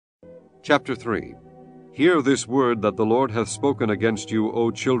Chapter 3. Hear this word that the Lord hath spoken against you, O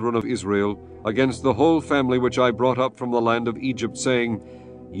children of Israel, against the whole family which I brought up from the land of Egypt, saying,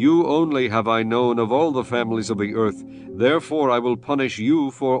 You only have I known of all the families of the earth, therefore I will punish you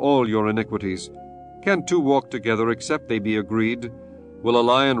for all your iniquities. Can two walk together except they be agreed? Will a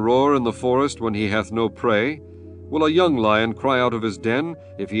lion roar in the forest when he hath no prey? Will a young lion cry out of his den,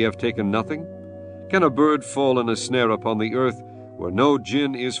 if he have taken nothing? Can a bird fall in a snare upon the earth, where no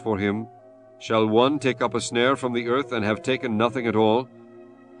gin is for him? Shall one take up a snare from the earth, and have taken nothing at all?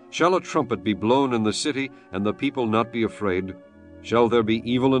 Shall a trumpet be blown in the city, and the people not be afraid? Shall there be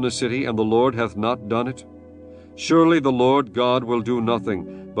evil in a city, and the Lord hath not done it? Surely the Lord God will do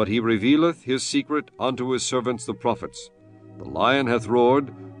nothing, but he revealeth his secret unto his servants the prophets. The lion hath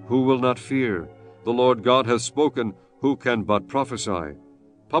roared, who will not fear? The Lord God hath spoken, who can but prophesy?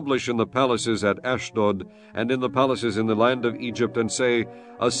 Publish in the palaces at Ashdod, and in the palaces in the land of Egypt, and say,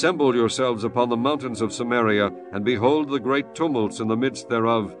 Assemble yourselves upon the mountains of Samaria, and behold the great tumults in the midst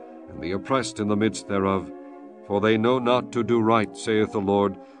thereof, and the oppressed in the midst thereof. For they know not to do right, saith the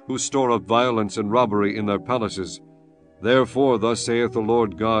Lord, who store up violence and robbery in their palaces. Therefore thus saith the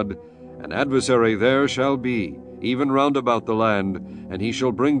Lord God, An adversary there shall be, even round about the land, and he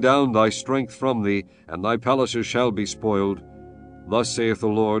shall bring down thy strength from thee, and thy palaces shall be spoiled. Thus saith the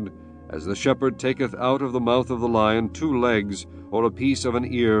Lord, As the shepherd taketh out of the mouth of the lion 2 legs, or a piece of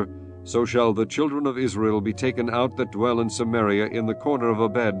an ear, so shall the children of Israel be taken out that dwell in Samaria in the corner of a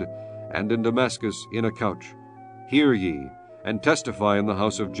bed, and in Damascus in a couch. Hear ye, and testify in the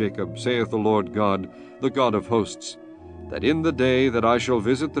house of Jacob, saith the Lord God, the God of hosts, that in the day that I shall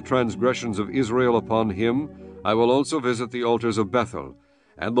visit the transgressions of Israel upon him, I will also visit the altars of Bethel,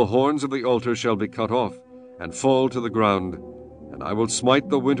 and the horns of the altar shall be cut off, and fall to the ground. And I will smite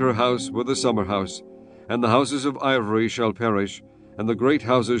the winter house with the summer house, and the houses of ivory shall perish, and the great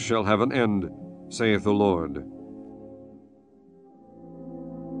houses shall have an end, saith the Lord.